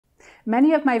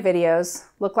Many of my videos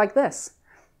look like this.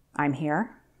 I'm here,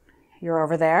 you're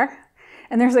over there,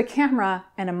 and there's a camera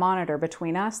and a monitor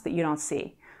between us that you don't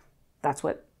see. That's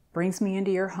what brings me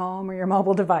into your home or your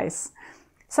mobile device.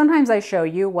 Sometimes I show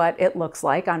you what it looks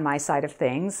like on my side of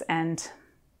things, and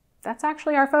that's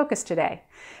actually our focus today.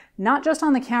 Not just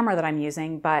on the camera that I'm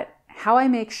using, but how I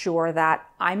make sure that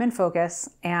I'm in focus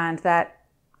and that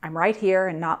I'm right here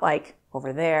and not like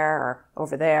over there or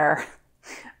over there.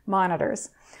 Monitors.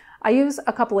 I use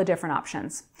a couple of different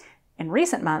options. In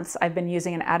recent months, I've been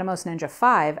using an Atomos Ninja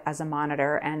 5 as a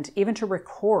monitor and even to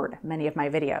record many of my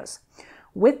videos.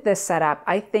 With this setup,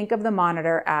 I think of the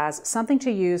monitor as something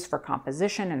to use for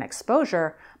composition and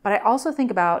exposure, but I also think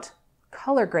about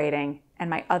color grading and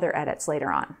my other edits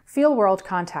later on. Feelworld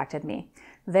contacted me.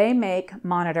 They make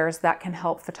monitors that can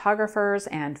help photographers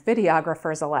and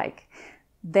videographers alike.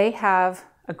 They have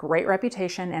a great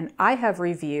reputation, and I have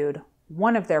reviewed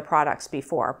one of their products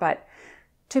before, but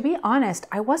to be honest,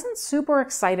 I wasn't super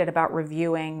excited about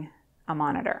reviewing a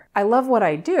monitor. I love what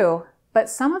I do, but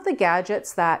some of the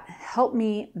gadgets that help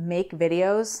me make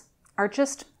videos are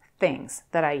just things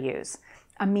that I use,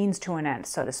 a means to an end,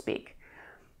 so to speak.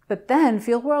 But then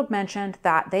Feelworld mentioned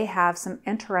that they have some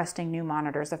interesting new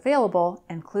monitors available,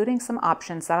 including some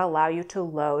options that allow you to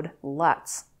load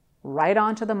LUTs right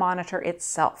onto the monitor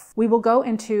itself. We will go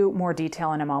into more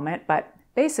detail in a moment, but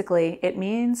basically it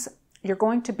means you're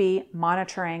going to be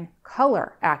monitoring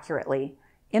color accurately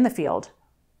in the field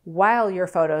while your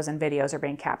photos and videos are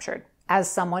being captured. As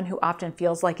someone who often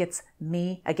feels like it's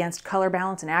me against color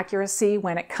balance and accuracy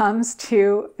when it comes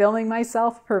to filming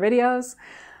myself for videos,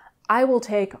 I will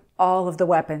take all of the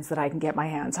weapons that I can get my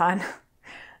hands on.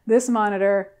 This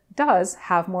monitor does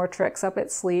have more tricks up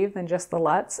its sleeve than just the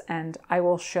LUTs, and I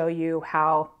will show you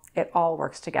how it all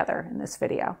works together in this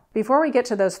video. Before we get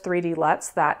to those 3D LUTs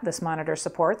that this monitor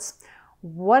supports,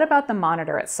 what about the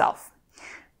monitor itself?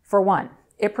 For one,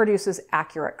 it produces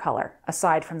accurate color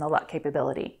aside from the LUT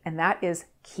capability, and that is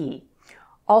key.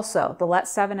 Also, the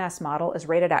LUT7S model is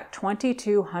rated at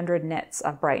 2200 nits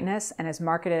of brightness and is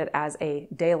marketed as a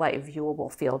daylight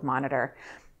viewable field monitor.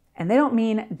 And they don't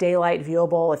mean daylight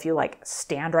viewable if you like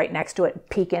stand right next to it and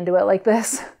peek into it like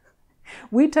this.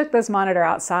 We took this monitor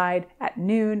outside at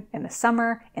noon in the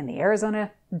summer in the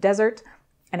Arizona desert,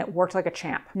 and it worked like a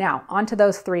champ. Now, onto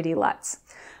those 3D LUTs.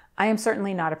 I am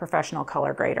certainly not a professional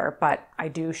color grader, but I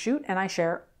do shoot and I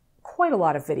share quite a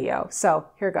lot of video. So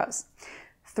here goes.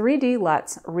 3D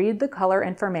LUTs read the color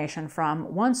information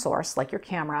from one source, like your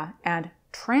camera, and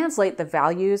translate the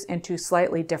values into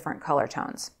slightly different color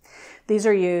tones. These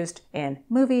are used in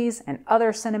movies and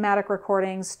other cinematic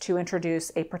recordings to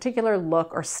introduce a particular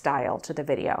look or style to the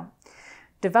video.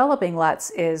 Developing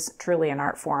LUTs is truly an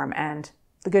art form, and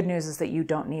the good news is that you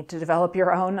don't need to develop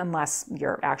your own unless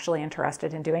you're actually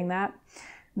interested in doing that.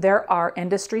 There are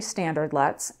industry standard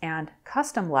LUTs and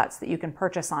custom LUTs that you can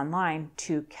purchase online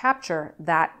to capture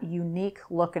that unique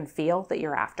look and feel that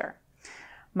you're after.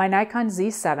 My Nikon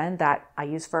Z7 that I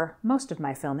use for most of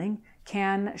my filming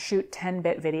can shoot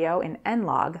 10-bit video in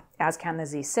N-Log, as can the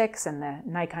Z6 and the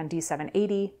Nikon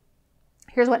D780.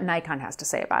 Here's what Nikon has to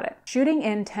say about it. Shooting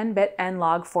in 10-bit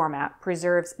N-Log format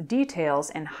preserves details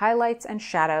in highlights and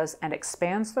shadows and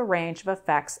expands the range of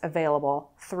effects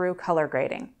available through color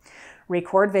grading.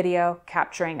 Record video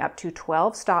capturing up to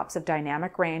 12 stops of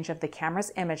dynamic range of the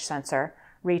camera's image sensor,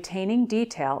 retaining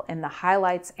detail in the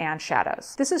highlights and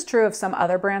shadows. This is true of some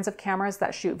other brands of cameras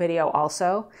that shoot video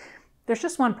also. There's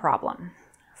just one problem.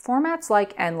 Formats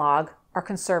like N-Log are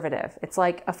conservative. It's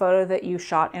like a photo that you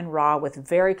shot in RAW with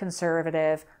very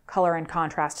conservative color and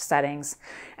contrast settings,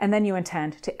 and then you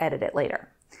intend to edit it later.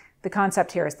 The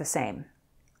concept here is the same.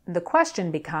 The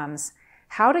question becomes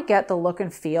how to get the look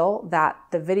and feel that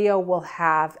the video will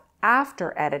have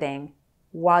after editing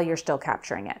while you're still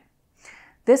capturing it.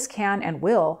 This can and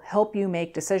will help you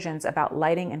make decisions about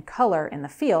lighting and color in the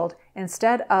field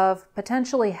instead of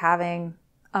potentially having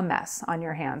a mess on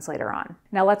your hands later on.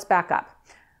 Now let's back up.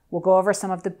 We'll go over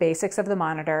some of the basics of the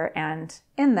monitor, and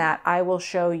in that I will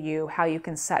show you how you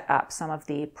can set up some of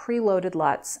the preloaded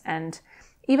LUTs and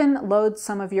even load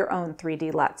some of your own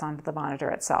 3D LUTs onto the monitor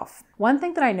itself. One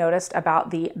thing that I noticed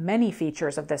about the many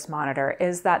features of this monitor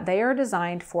is that they are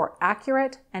designed for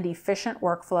accurate and efficient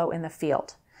workflow in the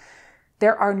field.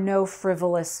 There are no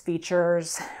frivolous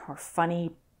features or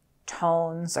funny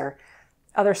tones or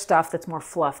other stuff that's more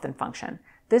fluff than function.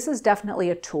 This is definitely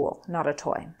a tool, not a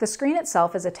toy. The screen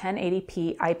itself is a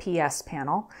 1080p IPS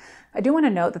panel. I do want to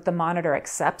note that the monitor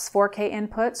accepts 4K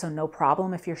input, so no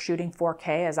problem if you're shooting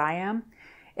 4K as I am.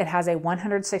 It has a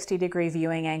 160-degree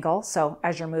viewing angle, so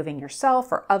as you're moving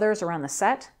yourself or others around the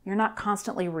set, you're not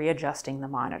constantly readjusting the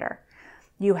monitor.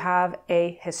 You have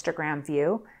a histogram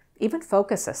view, even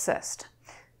focus assist.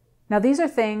 Now these are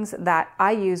things that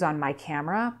I use on my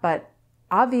camera, but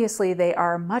obviously they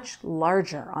are much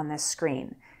larger on this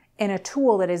screen in a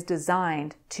tool that is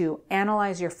designed to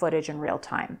analyze your footage in real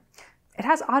time. It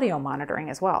has audio monitoring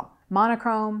as well.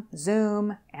 Monochrome,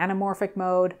 zoom, anamorphic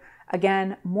mode.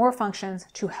 Again, more functions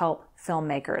to help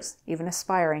filmmakers, even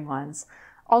aspiring ones,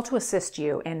 all to assist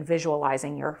you in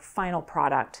visualizing your final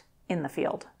product in the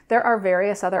field. There are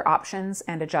various other options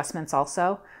and adjustments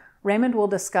also. Raymond will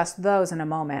discuss those in a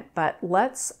moment, but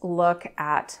let's look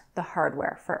at the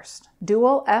hardware first.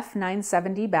 Dual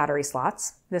F970 battery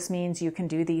slots. This means you can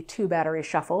do the 2-battery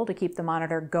shuffle to keep the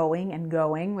monitor going and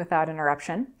going without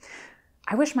interruption.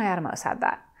 I wish my Atomos had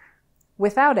that.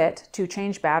 Without it, to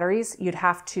change batteries, you'd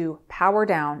have to power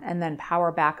down and then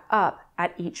power back up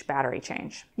at each battery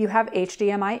change. You have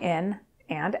HDMI in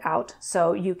and out,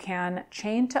 so you can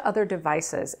chain to other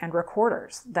devices and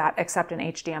recorders that accept an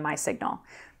HDMI signal.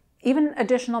 Even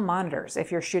additional monitors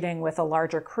if you're shooting with a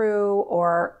larger crew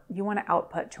or you want to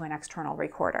output to an external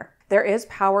recorder. There is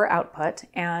power output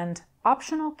and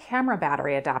optional camera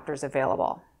battery adapters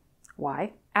available.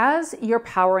 Why? As you're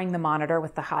powering the monitor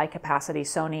with the high-capacity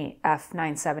Sony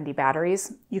F970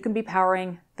 batteries, you can be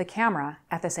powering the camera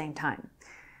at the same time.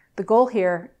 The goal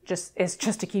here is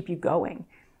just to keep you going.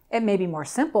 It may be more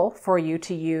simple for you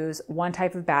to use one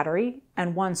type of battery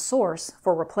and one source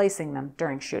for replacing them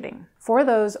during shooting. For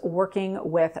those working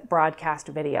with broadcast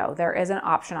video, there is an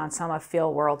option on some of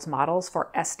Feelworld's models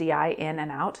for SDI in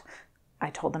and out. I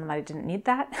told them that I didn't need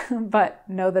that, but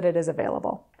know that it is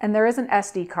available. And there is an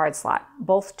SD card slot,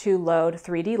 both to load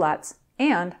 3D LUTs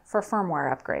and for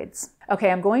firmware upgrades.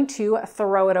 Okay, I'm going to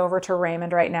throw it over to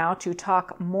Raymond right now to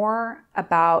talk more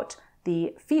about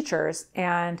the features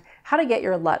and how to get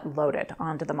your LUT loaded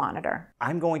onto the monitor.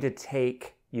 I'm going to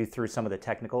take you through some of the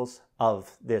technicals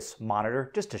of this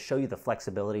monitor just to show you the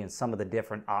flexibility and some of the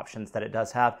different options that it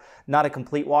does have. Not a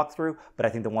complete walkthrough, but I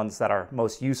think the ones that are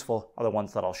most useful are the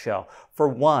ones that I'll show. For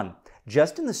one,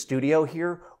 just in the studio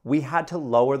here, we had to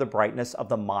lower the brightness of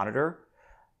the monitor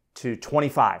to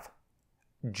 25,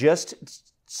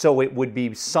 just so it would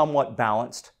be somewhat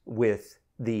balanced with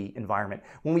the environment.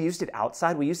 When we used it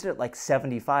outside, we used it at like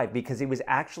 75 because it was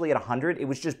actually at 100. It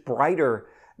was just brighter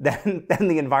than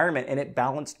the environment, and it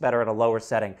balanced better at a lower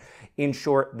setting. In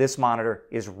short, this monitor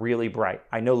is really bright.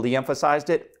 I know Leigh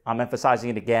emphasized it. I'm emphasizing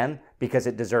it again because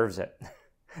it deserves it.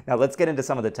 Now let's get into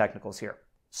some of the technicals here.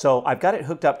 So I've got it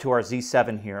hooked up to our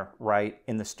Z7 here right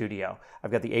in the studio.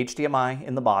 I've got the HDMI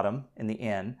in the bottom, in the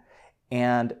in,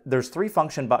 and there's 3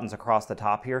 function buttons across the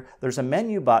top here. There's a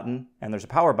menu button and there's a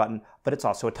power button, but it's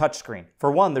also a touch screen.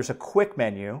 For one, there's a quick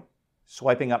menu,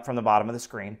 swiping up from the bottom of the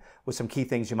screen with some key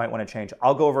things you might want to change.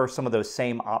 I'll go over some of those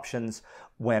same options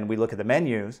when we look at the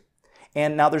menus.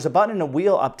 And now there's a button and a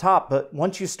wheel up top, but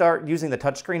once you start using the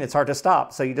touchscreen, it's hard to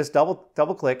stop. So you just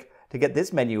double click to get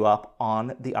this menu up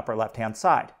on the upper left-hand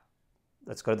side.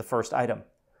 Let's go to the first item.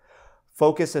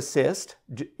 Focus Assist.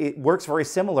 It works very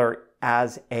similar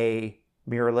as a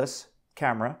mirrorless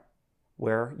camera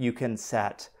where you can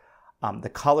set the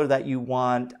color that you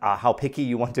want, how picky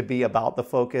you want to be about the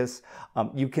focus.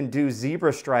 You can do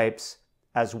zebra stripes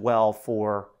as well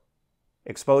for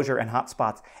exposure and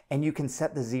hotspots, and you can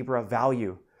set the zebra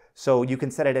value. So you can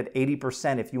set it at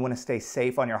 80% if you want to stay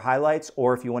safe on your highlights,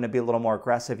 or if you want to be a little more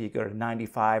aggressive, you go to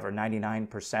 95 or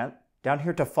 99%. Down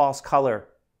here to false color.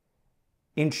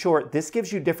 In short, this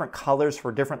gives you different colors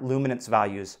for different luminance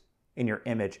values in your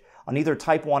image. On either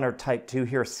type 1 or type 2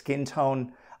 here, skin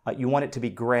tone, you want it to be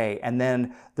gray, and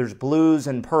then there's blues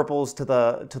and purples to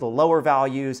the lower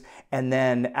values, and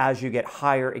then as you get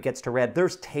higher it gets to red.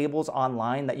 There's tables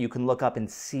online that you can look up and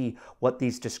see what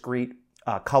these discrete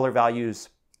color values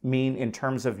mean in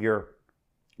terms of your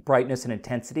brightness and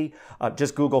intensity.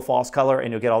 Just Google false color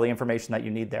and you'll get all the information that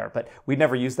you need there. But we've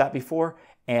never used that before,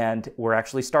 and we're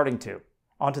actually starting to.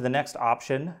 On to the next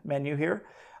option menu here.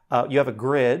 You have a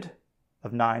grid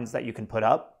of 9s that you can put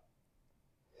up.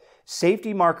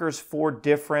 Safety markers for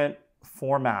different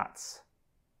formats.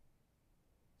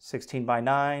 16 by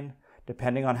 9,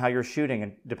 depending on how you're shooting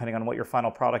and depending on what your final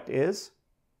product is.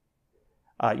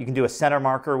 You can do a center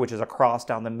marker, which is a cross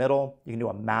down the middle. You can do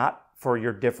a matte for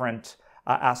your different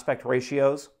aspect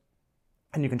ratios.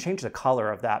 And you can change the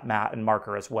color of that matte and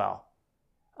marker as well.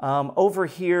 Over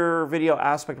here, video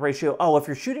aspect ratio. Oh, if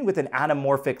you're shooting with an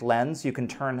anamorphic lens, you can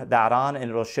turn that on and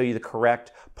it'll show you the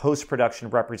correct post-production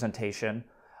representation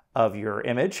of your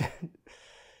image.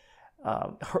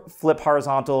 flip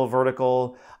horizontal,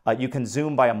 vertical. You can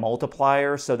zoom by a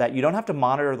multiplier so that you don't have to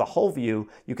monitor the whole view.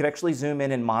 You could actually zoom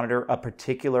in and monitor a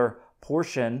particular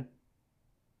portion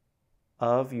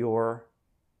of your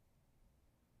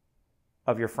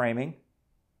framing.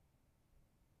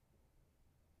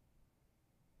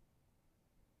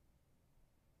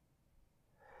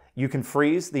 You can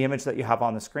freeze the image that you have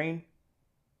on the screen,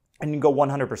 and you can go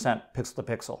 100% pixel to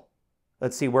pixel.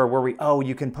 Let's see, where were we? Oh,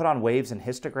 you can put on waves and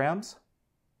histograms.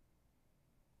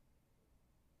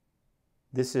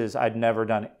 This is, I'd never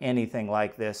done anything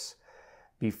like this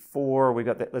before. We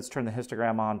got that. Let's turn the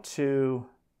histogram on too.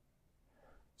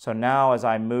 So now as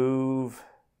I move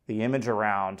the image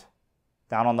around,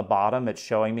 down on the bottom, it's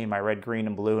showing me my red, green,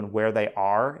 and blue and where they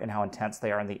are and how intense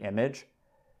they are in the image.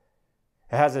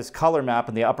 It has this color map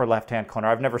in the upper left-hand corner.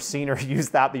 I've never seen her use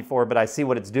that before, but I see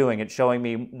what it's doing. It's showing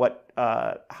me what,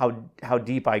 how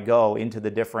deep I go into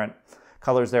the different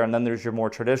colors there. And then there's your more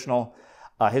traditional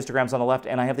histograms on the left,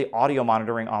 and I have the audio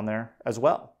monitoring on there as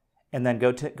well. And then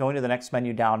going to the next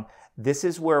menu down, this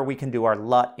is where we can do our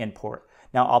LUT import.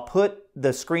 Now I'll put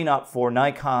the screen up for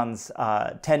Nikon's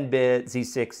 10-bit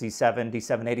Z6, Z7,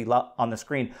 D780 LUT on the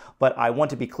screen, but I want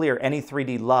to be clear, any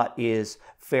 3D LUT is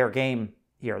fair game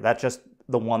here. That's just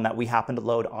the one that we happen to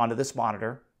load onto this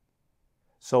monitor.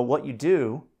 So what you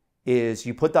do is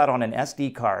you put that on an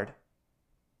SD card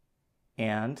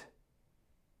and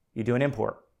you do an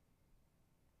import.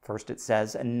 First it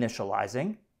says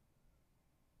initializing,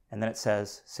 and then it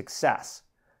says success.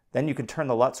 Then you can turn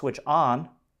the LUT switch on.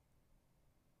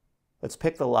 Let's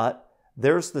pick the LUT.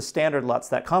 There's the standard LUTs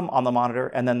that come on the monitor,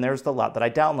 and then there's the LUT that I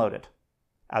downloaded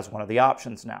as one of the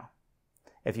options now.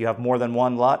 If you have more than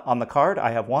one LUT on the card,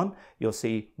 I have one, you'll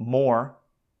see more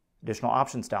additional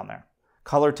options down there.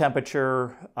 Color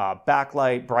temperature,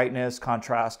 backlight, brightness,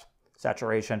 contrast,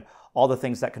 saturation, all the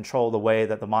things that control the way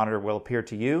that the monitor will appear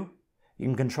to you. You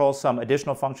can control some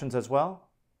additional functions as well,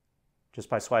 just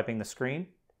by swiping the screen.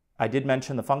 I did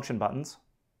mention the function buttons.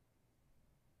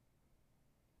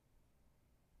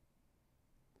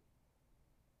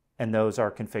 And those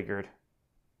are configured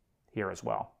here as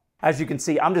well. As you can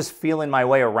see, I'm just feeling my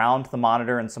way around the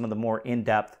monitor and some of the more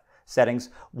in-depth settings.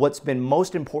 What's been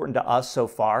most important to us so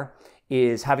far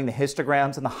is having the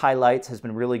histograms and the highlights has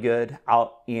been really good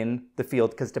out in the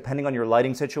field, because depending on your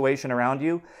lighting situation around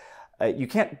you, you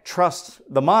can't trust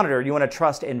the monitor. You want to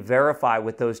trust and verify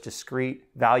with those discrete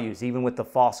values, even with the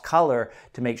false color,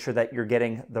 to make sure that you're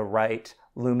getting the right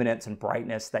luminance and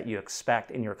brightness that you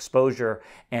expect in your exposure,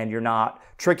 and you're not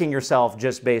tricking yourself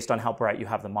just based on how bright you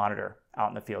have the monitor out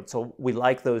in the field. So we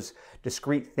like those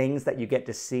discrete things that you get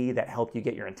to see that help you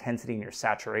get your intensity and your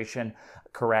saturation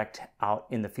correct out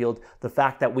in the field. The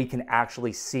fact that we can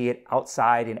actually see it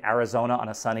outside in Arizona on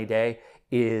a sunny day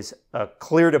is a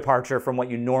clear departure from what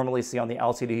you normally see on the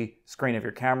LCD screen of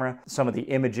your camera. Some of the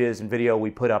images and video we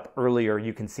put up earlier,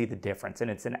 you can see the difference,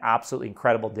 and it's an absolutely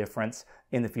incredible difference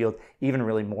in the field, even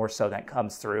really more so than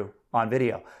comes through on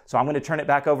video. So I'm going to turn it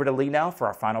back over to Leigh now for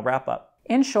our final wrap up.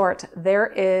 In short, there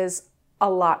is a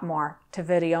lot more to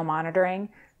video monitoring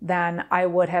than I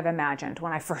would have imagined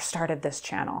when I first started this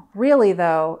channel. Really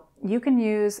though, you can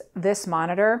use this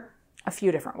monitor a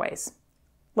few different ways.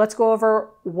 Let's go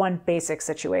over one basic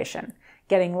situation: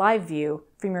 getting live view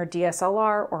from your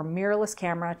DSLR or mirrorless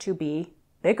camera to be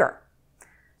bigger.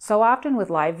 So often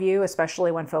with live view,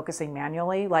 especially when focusing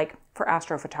manually, like for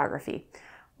astrophotography,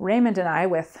 Raymond and I,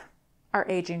 with our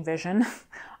aging vision,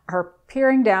 are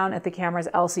peering down at the camera's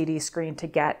LCD screen to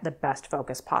get the best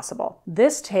focus possible.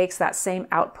 This takes that same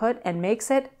output and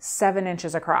makes it 7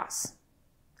 inches across.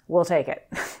 We'll take it.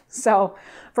 So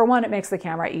for one, it makes the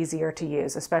camera easier to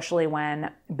use, especially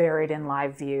when buried in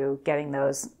live view, getting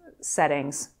those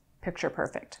settings picture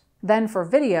perfect. Then for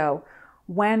video,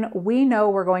 when we know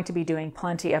we're going to be doing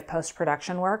plenty of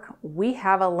post-production work, we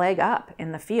have a leg up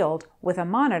in the field with a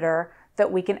monitor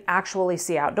that we can actually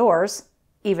see outdoors,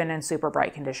 even in super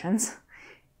bright conditions,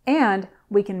 and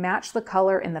we can match the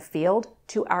color in the field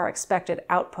to our expected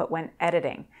output when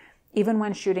editing, even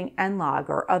when shooting N-Log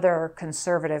or other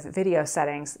conservative video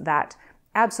settings that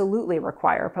absolutely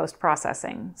require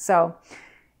post-processing. So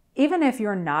even if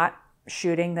you're not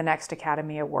shooting the next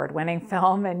Academy Award-winning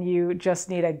film and you just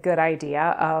need a good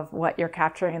idea of what you're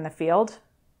capturing in the field,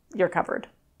 you're covered.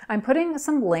 I'm putting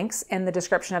some links in the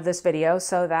description of this video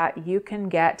so that you can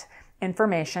get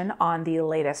information on the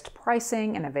latest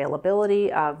pricing and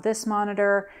availability of this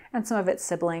monitor and some of its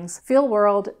siblings.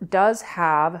 Feelworld does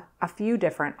have a few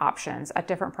different options at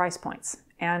different price points,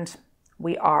 and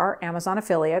we are Amazon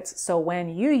affiliates, so when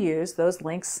you use those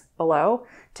links below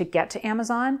to get to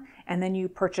Amazon and then you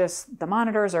purchase the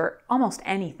monitors or almost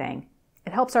anything,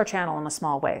 it helps our channel in a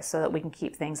small way so that we can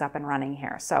keep things up and running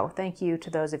here. So thank you to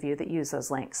those of you that use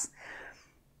those links.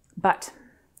 But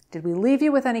did we leave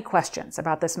you with any questions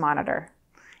about this monitor?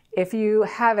 If you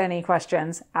have any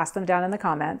questions, ask them down in the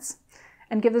comments.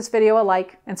 And give this video a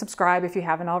like and subscribe if you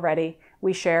haven't already.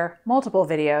 We share multiple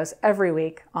videos every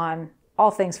week on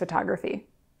all things photography.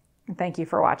 And thank you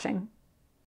for watching.